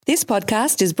This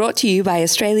podcast is brought to you by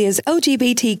Australia's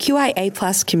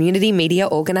LGBTQIA+ community media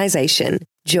organisation,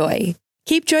 Joy.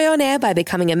 Keep Joy on air by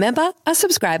becoming a member, a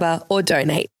subscriber, or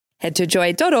donate. Head to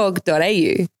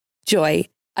joy.org.au. Joy,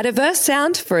 a diverse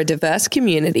sound for a diverse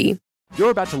community.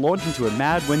 You're about to launch into a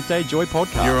Mad Wednesday Joy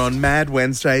podcast. You're on Mad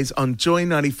Wednesdays on Joy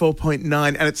 94.9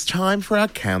 and it's time for our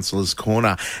Councillors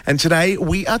Corner. And today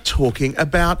we are talking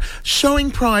about showing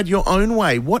pride your own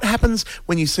way. What happens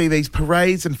when you see these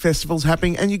parades and festivals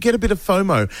happening and you get a bit of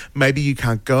FOMO? Maybe you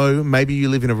can't go, maybe you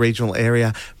live in a regional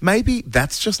area, maybe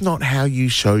that's just not how you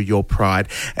show your pride.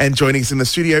 And joining us in the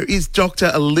studio is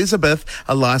Dr. Elizabeth,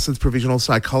 a licensed provisional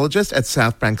psychologist at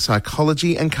South Bank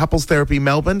Psychology and Couples Therapy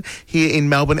Melbourne, here in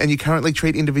Melbourne, and you currently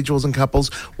treat individuals and couples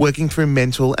working through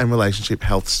mental and relationship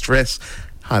health stress.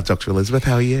 Hi, Dr. Elizabeth.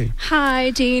 How are you?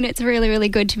 Hi, Jean. It's really, really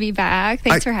good to be back.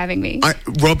 Thanks for having me.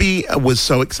 Robbie was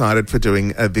so excited for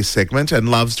doing this segment and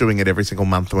loves doing it every single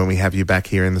month when we have you back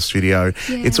here in the studio.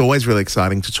 Yeah. It's always really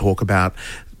exciting to talk about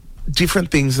different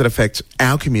things that affect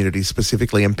our community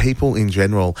specifically and people in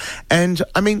general. And,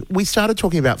 I mean, we started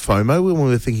talking about FOMO when we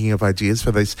were thinking of ideas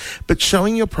for this, but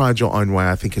showing your pride your own way,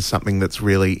 I think, is something that's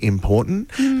really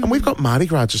important. And we've got Mardi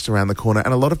Gras just around the corner,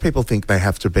 and a lot of people think they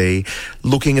have to be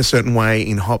looking a certain way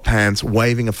in hot pants,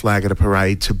 waving a flag at a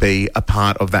parade to be a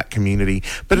part of that community.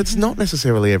 But it's not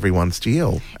necessarily everyone's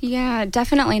deal. Yeah,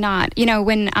 definitely not. You know,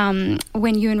 when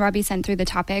you and Robbie sent through the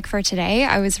topic for today,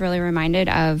 I was really reminded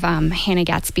of Hannah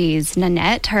Gatsby's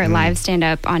Nanette, her live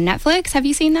stand-up on Netflix. Have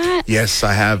you seen that? Yes,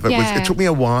 I have. It took me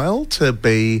a while to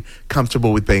be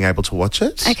comfortable with being able to watch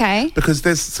it. Okay. Because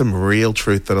there's some real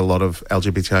truth that a lot of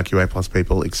LGBTIQA+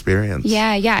 people experience.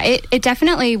 Yeah. It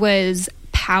definitely was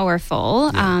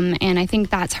powerful, and I think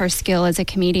that's her skill as a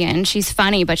comedian. She's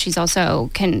funny, but she's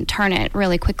also can turn it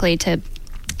really quickly to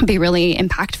be really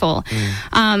impactful.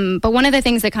 But one of the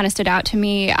things that kind of stood out to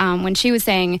me when she was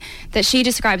saying that she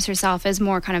describes herself as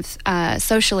more kind of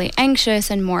socially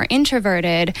anxious and more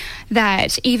introverted,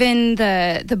 that even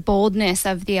the boldness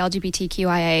of the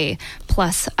LGBTQIA+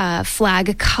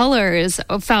 flag colors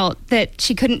felt that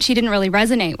she didn't really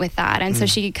resonate with that. And so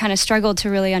she kind of struggled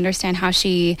to really understand how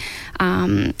she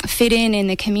fit in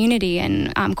the community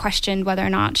and questioned whether or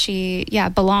not she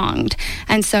belonged.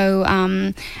 And so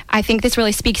I think this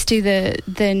really speaks to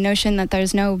the notion that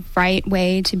there's no right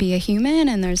way to be a human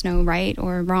and there's no right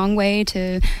or wrong way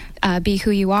to be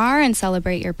who you are and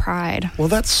celebrate your pride. Well,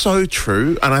 that's so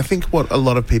true. And I think what a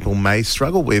lot of people may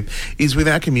struggle with is with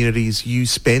our communities, you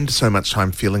spend so much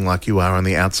time feeling like you are on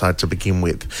the outside to begin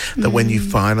with, that when you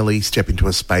finally step into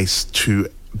a space to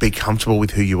be comfortable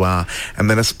with who you are and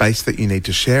then a space that you need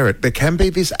to share it, there can be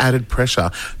this added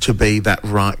pressure to be that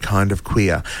right kind of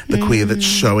queer, the queer that's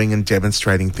showing and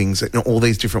demonstrating things in all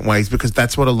these different ways, because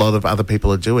that's what a lot of other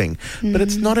people are doing. But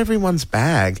it's not everyone's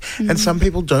bag. And some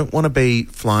people don't want to be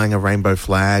flying a rainbow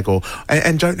flag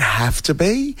and don't have to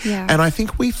be. And I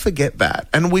think we forget that.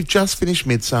 And we've just finished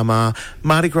Midsummer.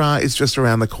 Mardi Gras is just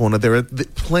around the corner. There are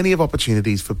plenty of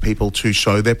opportunities for people to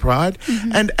show their pride.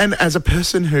 And as a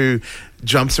person who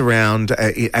jumps around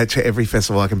to every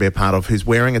festival I can be a part of, who's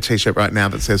wearing a T-shirt right now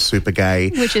that says super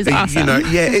gay. Which is awesome. You know,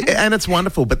 and it's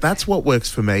wonderful, but that's what works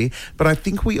for me. But I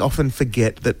think we often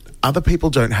forget that other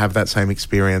people don't have that same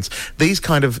experience. These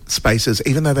kind of spaces,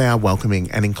 even though they are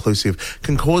welcoming and inclusive,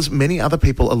 can cause many other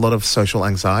people a lot of social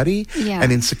anxiety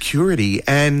and insecurity,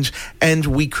 and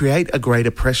we create a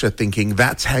greater pressure thinking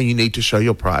that's how you need to show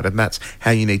your pride and that's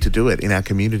how you need to do it in our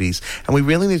communities. And we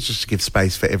really need just to give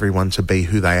space for everyone to be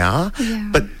who they are.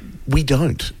 But we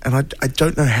don't. And I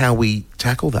don't know how we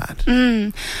tackle that.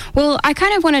 Well, I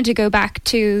kind of wanted to go back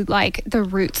to like the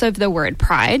roots of the word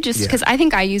pride, just because I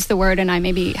think I used the word and I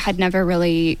maybe had never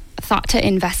really thought to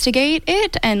investigate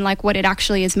it and like what it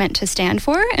actually is meant to stand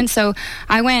for. And so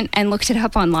I went and looked it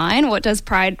up online. What is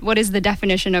the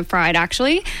definition of pride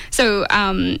actually? So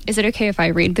is it okay if I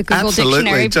read the Google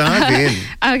Dictionary? Dive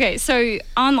in. Okay, so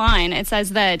online it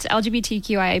says that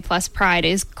LGBTQIA+ pride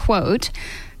is, quote,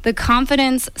 the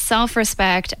confidence,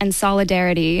 self-respect, and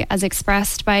solidarity as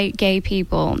expressed by gay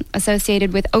people,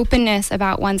 associated with openness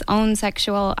about one's own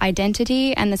sexual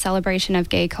identity and the celebration of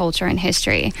gay culture and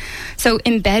history. So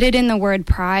embedded in the word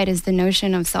pride is the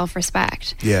notion of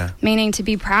self-respect. Yeah. Meaning to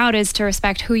be proud is to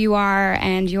respect who you are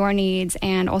and your needs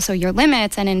and also your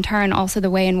limits, and in turn also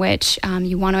the way in which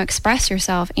you want to express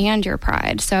yourself and your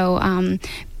pride. So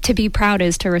to be proud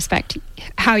is to respect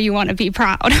how you want to be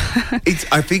proud.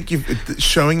 I think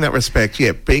showing that respect,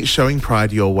 showing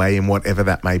pride your way in whatever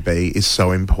that may be is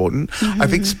so important. I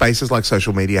think spaces like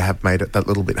social media have made it that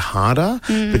little bit harder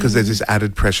because there's this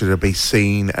added pressure to be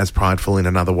seen as prideful in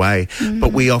another way.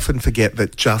 But we often forget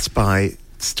that just by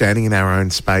standing in our own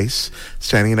space,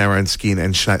 standing in our own skin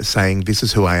and saying, this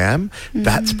is who I am,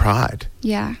 that's pride.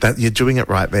 Yeah. That you're doing it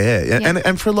right there. Yeah.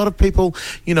 And for a lot of people,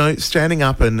 you know, standing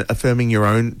up and affirming your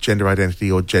own gender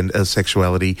identity or gender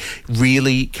sexuality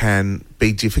really can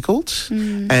be difficult.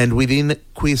 And within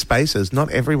queer spaces, not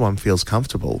everyone feels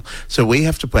comfortable. So we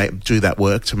have to do that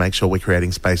work to make sure we're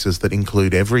creating spaces that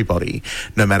include everybody,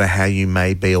 no matter how you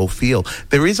may be or feel.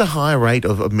 There is a high rate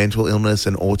of mental illness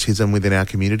and autism within our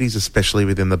communities, especially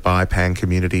within the bi-pan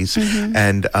communities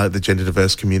and the gender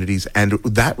diverse communities. And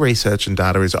that research and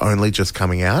data is only just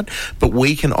coming out, but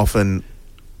we can often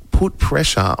put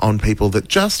pressure on people that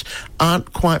just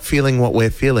aren't quite feeling what we're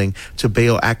feeling to be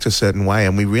or act a certain way,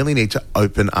 and we really need to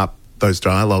open up those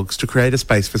dialogues to create a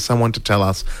space for someone to tell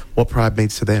us what pride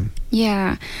means to them.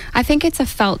 Yeah, I think it's a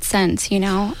felt sense, you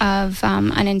know, of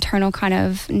an internal kind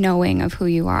of knowing of who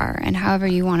you are and however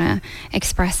you want to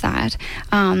express that.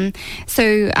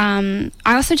 So I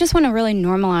also just want to really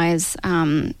normalize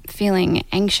feeling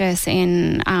anxious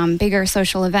in bigger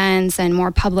social events and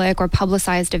more public or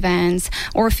publicized events,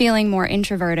 or feeling more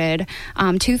introverted.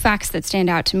 Two facts that stand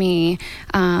out to me: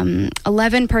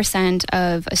 11%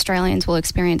 of Australians will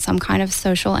experience some kind of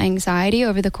social anxiety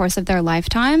over the course of their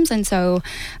lifetimes, and so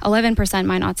 11%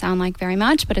 might not sound like very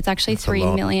much, but it's actually 3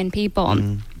 million people.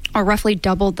 Or roughly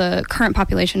double the current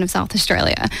population of South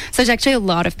Australia. So it's actually a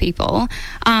lot of people.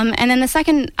 And then the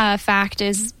second fact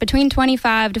is between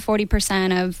 25 to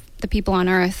 40% of the people on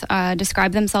Earth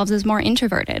describe themselves as more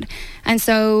introverted. And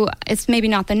so it's maybe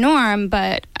not the norm,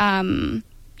 but,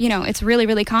 you know, it's really,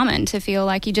 really common to feel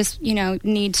like you just, you know,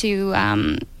 need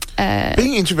to...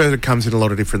 Being introverted comes in a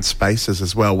lot of different spaces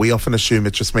as well. We often assume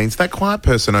it just means that quiet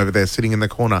person over there sitting in the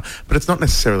corner, but it's not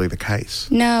necessarily the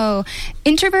case. No.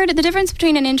 The difference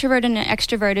between an introvert and an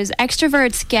extrovert is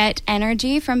extroverts get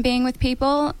energy from being with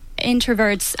people.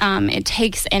 Introverts, it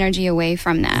takes energy away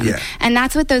from them. Yeah. And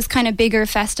that's what those kind of bigger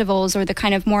festivals or the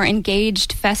kind of more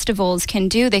engaged festivals can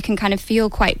do. They can kind of feel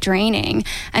quite draining.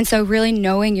 And so really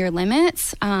knowing your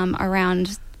limits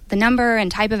around the number and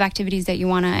type of activities that you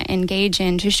want to engage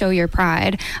in to show your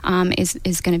pride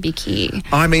is going to be key.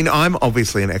 I mean, I'm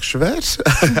obviously an extrovert.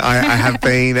 I have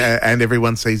been, and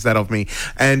everyone sees that of me.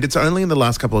 And it's only in the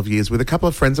last couple of years with a couple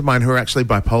of friends of mine who are actually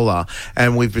bipolar,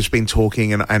 and we've just been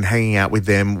talking and hanging out with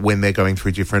them when they're going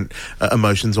through different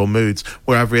emotions or moods,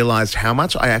 where I've realised how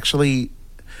much I actually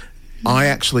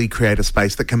create a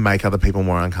space that can make other people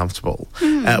more uncomfortable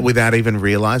without even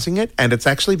realising it. And it's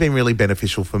actually been really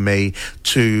beneficial for me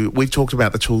we've talked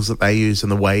about the tools that they use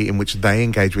and the way in which they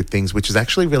engage with things, which has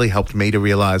actually really helped me to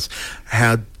realise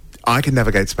how I can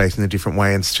navigate space in a different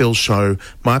way and still show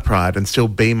my pride and still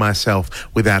be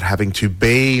myself without having to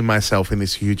be myself in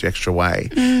this huge extra way.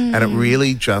 And it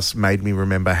really just made me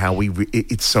remember how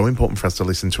it's so important for us to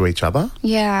listen to each other.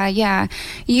 Yeah.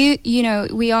 You know,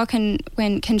 we all can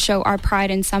show our pride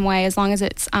in some way, as long as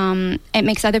it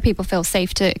makes other people feel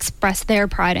safe to express their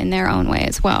pride in their own way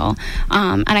as well.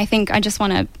 And I think I just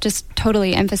want to just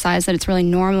totally emphasize that it's really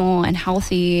normal and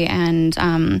healthy and,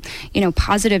 you know,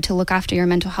 positive to look after your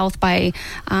mental health by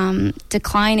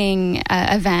declining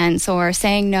events or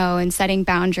saying no and setting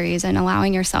boundaries and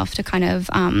allowing yourself to kind of,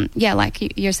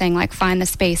 like you're saying, like find the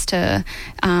space to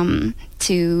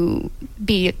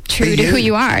be true to who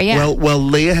you are. Yeah. Well,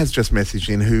 Leah has just messaged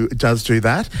in, who does do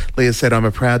that. Leah said, "I'm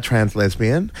a proud trans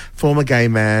lesbian, former gay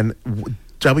man,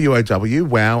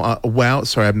 WOW, wow,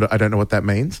 sorry, I don't know what that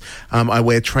means. I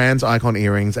wear trans icon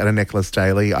earrings and a necklace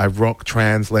daily. I rock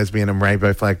trans, lesbian and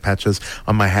rainbow flag patches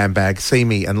on my handbag. See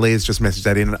me." And Leah's just messaged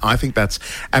that in, and I think that's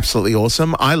absolutely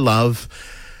awesome. I love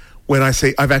when I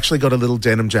see, I've actually got a little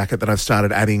denim jacket that I've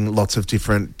started adding lots of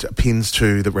different pins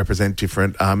to that represent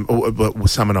different, some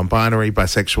are non-binary,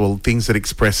 bisexual, things that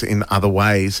express in other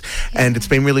ways. Yeah. And it's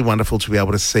been really wonderful to be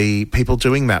able to see people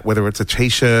doing that, whether it's a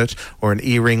T-shirt or an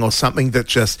earring or something that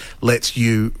just lets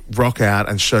you rock out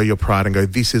and show your pride and go,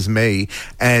 this is me.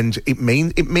 And it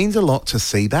means a lot to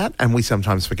see that, and we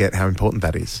sometimes forget how important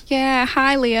that is. Yeah,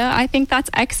 hi Leah. I think that's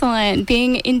excellent.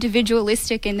 Being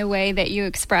individualistic in the way that you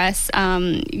express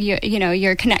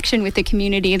your connection with the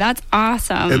community. That's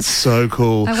awesome. It's so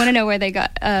cool. I want to know where they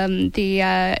got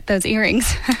those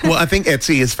earrings. Well, I think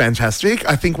Etsy is fantastic.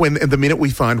 I think when the minute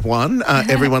we find one,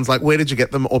 everyone's like, where did you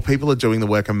get them? Or people are doing the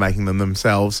work and making them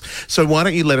themselves. So why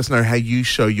don't you let us know how you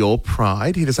show your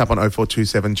pride? Hit us up on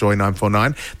 0427 Joy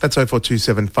 949. That's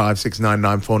 0427 569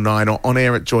 949, or on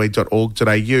air at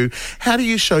joy.org.au. How do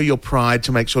you show your pride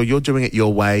to make sure you're doing it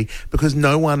your way? Because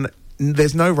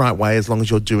there's no right way as long as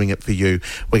you're doing it for you.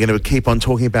 We're going to keep on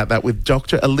talking about that with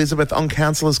Dr. Elizabeth on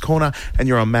Councillors Corner, and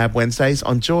you're on Mad Wednesdays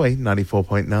on Joy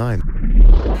 94.9.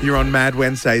 You're on Mad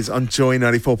Wednesdays on Joy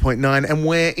 94.9, and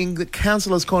we're in the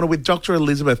Councillors Corner with Dr.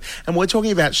 Elizabeth, and we're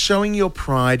talking about showing your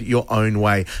pride your own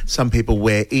way. Some people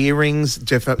wear earrings,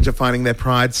 defining their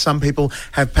pride. Some people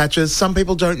have patches. Some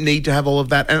people don't need to have all of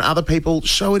that, and other people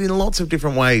show it in lots of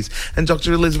different ways. And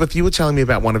Dr. Elizabeth, you were telling me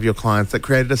about one of your clients that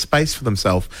created a space for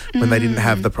themselves when they didn't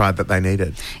have the pride that they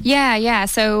needed. Yeah.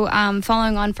 So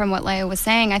following on from what Leah was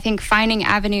saying, I think finding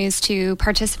avenues to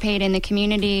participate in the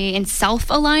community in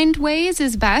self-aligned ways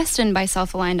is best. And by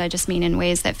self-aligned, I just mean in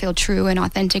ways that feel true and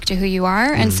authentic to who you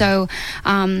are. And so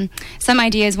some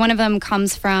ideas, one of them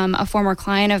comes from a former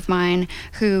client of mine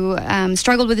who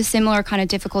struggled with a similar kind of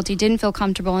difficulty, didn't feel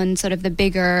comfortable in sort of the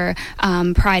bigger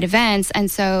pride events.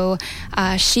 And so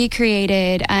she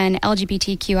created an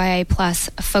LGBTQIA plus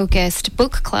focused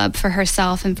book club for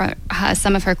herself and for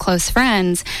some of her close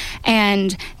friends.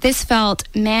 And this felt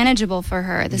manageable for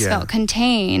her. This felt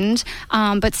contained,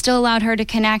 but still allowed her to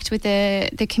connect with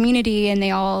the community, and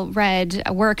they all read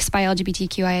works by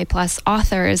LGBTQIA plus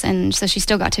authors, and so she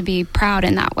still got to be proud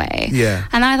in that way. Yeah.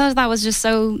 And I thought that was just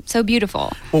so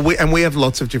beautiful. Well, we have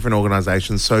lots of different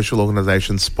organisations, social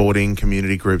organisations, sporting,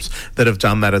 community groups that have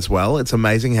done that as well. It's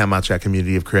amazing how much our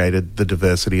community have created the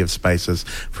diversity of spaces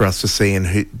for us to see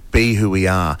and be who we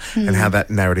are, and how that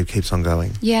narrative keeps on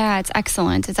going. Yeah, it's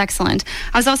excellent.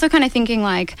 I was also kind of thinking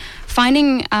like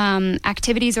finding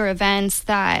activities or events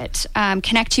that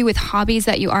connect you with hobbies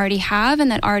that you already have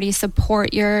and that already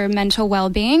support your mental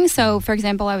well-being. So, for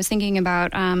example, I was thinking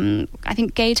about, I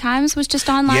think Gay Times was just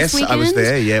on last weekend. Yes, I was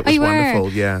there. Yeah, it was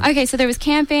wonderful. Yeah. Okay, so there was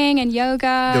camping and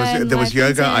yoga. There was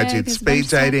yoga. I did speed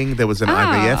dating. There was an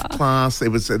IVF class.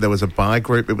 There was a bi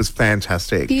group. It was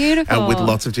fantastic. Beautiful. With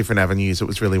lots of different avenues. It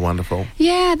was really wonderful.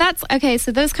 Yeah, that's okay.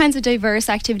 So those kinds of diverse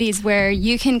activities where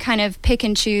you can kind of pick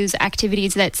and choose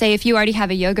activities that, say, if you already have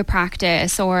a yoga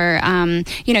practice or,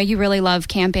 you really love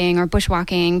camping or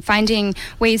bushwalking, finding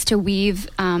ways to weave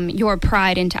your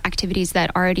pride into activities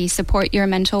that already support your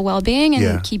mental well-being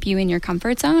and keep you in your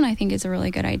comfort zone, I think is a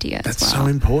really good idea. That's as well. So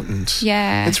important.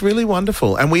 Yeah. It's really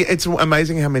wonderful. And it's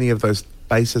amazing how many of those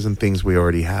bases and things we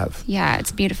already have. Yeah,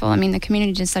 it's beautiful. I mean, the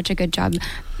community does such a good job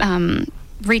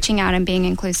reaching out and being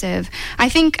inclusive. I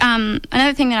think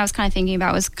another thing that I was kind of thinking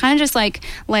about was kind of just like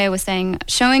Leah was saying,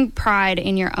 showing pride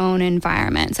in your own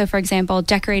environment. So, for example,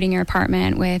 decorating your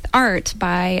apartment with art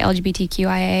by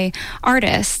LGBTQIA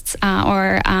artists,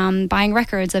 or buying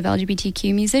records of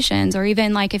LGBTQ musicians, or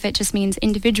even like if it just means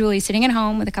individually sitting at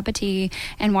home with a cup of tea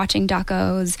and watching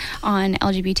docos on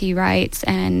LGBT rights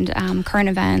and current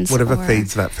events. Whatever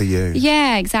feeds that for you.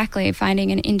 Yeah, exactly.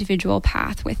 Finding an individual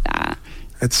path with that.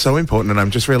 It's so important, and I'm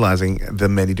just realising the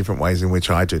many different ways in which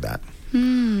I do that.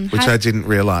 Which I didn't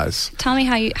realise. Tell me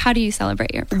how do you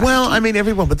celebrate your pride? Well, I mean,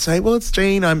 everyone would say, well, it's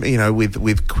Jean. I'm,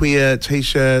 with queer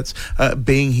T-shirts.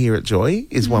 Being here at Joy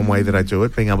is one way that I do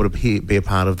it, being able to be a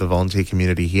part of the volunteer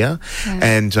community here. Yeah.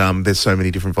 And there's so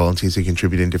many different volunteers who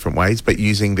contribute in different ways, but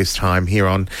using this time here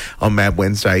on Mad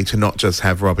Wednesday to not just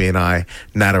have Robbie and I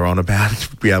natter on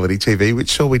about reality TV, which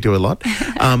sure we do a lot,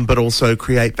 but also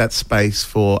create that space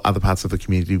for other parts of the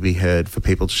community to be heard, for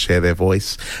people to share their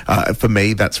voice. For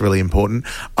me, that's really important.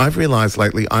 I've realised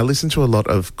lately I listen to a lot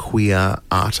of queer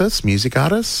artists, music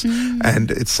artists, and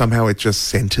it just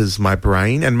centres my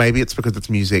brain, and maybe it's because it's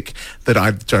music that I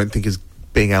don't think is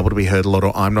being able to be heard a lot,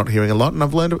 or I'm not hearing a lot, and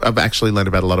I've actually learned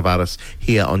about a lot of artists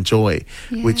here on Joy,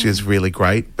 which is really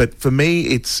great. But for me,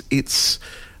 it's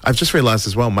I've just realised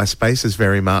as well, my space is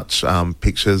very much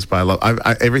pictures by a lot.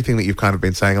 Everything that you've kind of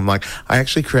been saying, I'm like, I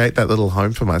actually create that little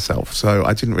home for myself. So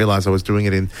I didn't realise I was doing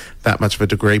it in that much of a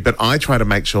degree. But I try to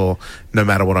make sure, no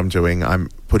matter what I'm doing, I'm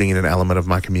putting in an element of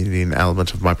my community, an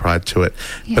element of my pride to it.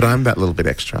 Yeah. But I'm that little bit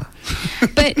extra.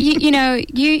 But,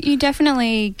 you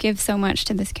definitely give so much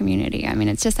to this community. I mean,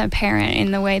 it's just apparent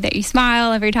in the way that you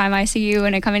smile every time I see you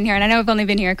when I come in here. And I know I've only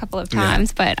been here a couple of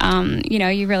times, but,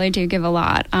 you really do give a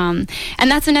lot. And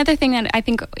that's another thing that I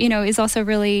think, is also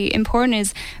really important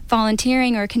is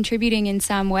volunteering or contributing in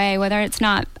some way, whether it's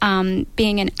not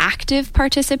being an active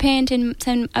participant in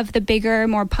some of the bigger,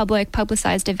 more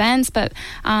publicized events, but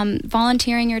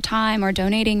volunteering your time or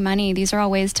donating money. These are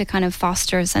all ways to kind of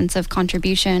foster a sense of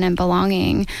contribution and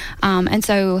belonging. And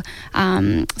so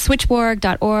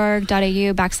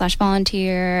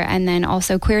switchboard.org.au/volunteer, and then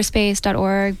also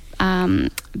queerspace.org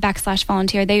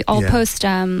 /volunteer. They all post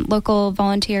local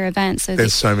volunteer events. So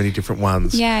there's so many different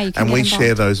ones. Yeah, you can and we involved.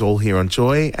 share those all here on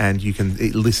Joy, and you can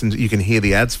listen. You can hear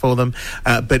the ads for them.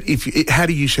 But how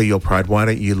do you share your pride? Why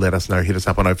don't you let us know? Hit us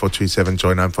up on 0427 Joy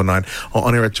 949 or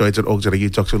on air at joy.org.au.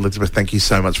 Dr. Elizabeth, thank you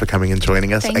so much for coming and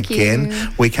joining us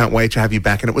again. We can't wait to have you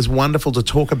back, and it was wonderful to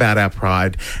talk about our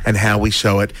pride and how we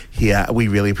show it here. We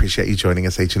really appreciate you joining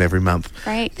us each and every month.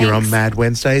 Great. You're on Mad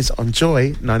Wednesdays on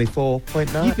Joy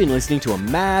 94.9. You've been listening to a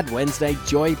Mad Wednesday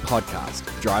Joy podcast,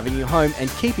 driving you home and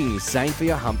keeping you sane for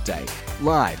your hump day.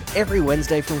 Live every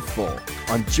Wednesday from 4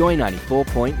 on Joy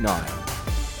 94.9.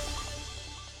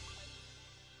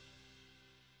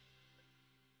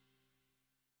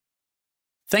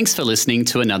 Thanks for listening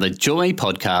to another Joy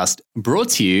podcast brought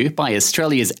to you by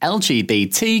Australia's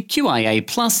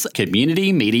LGBTQIA+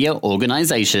 community media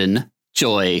organisation,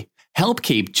 Joy. Help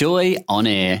keep Joy on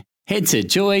air. Head to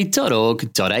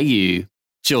joy.org.au.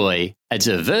 Joy, a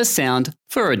diverse sound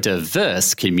for a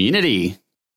diverse community.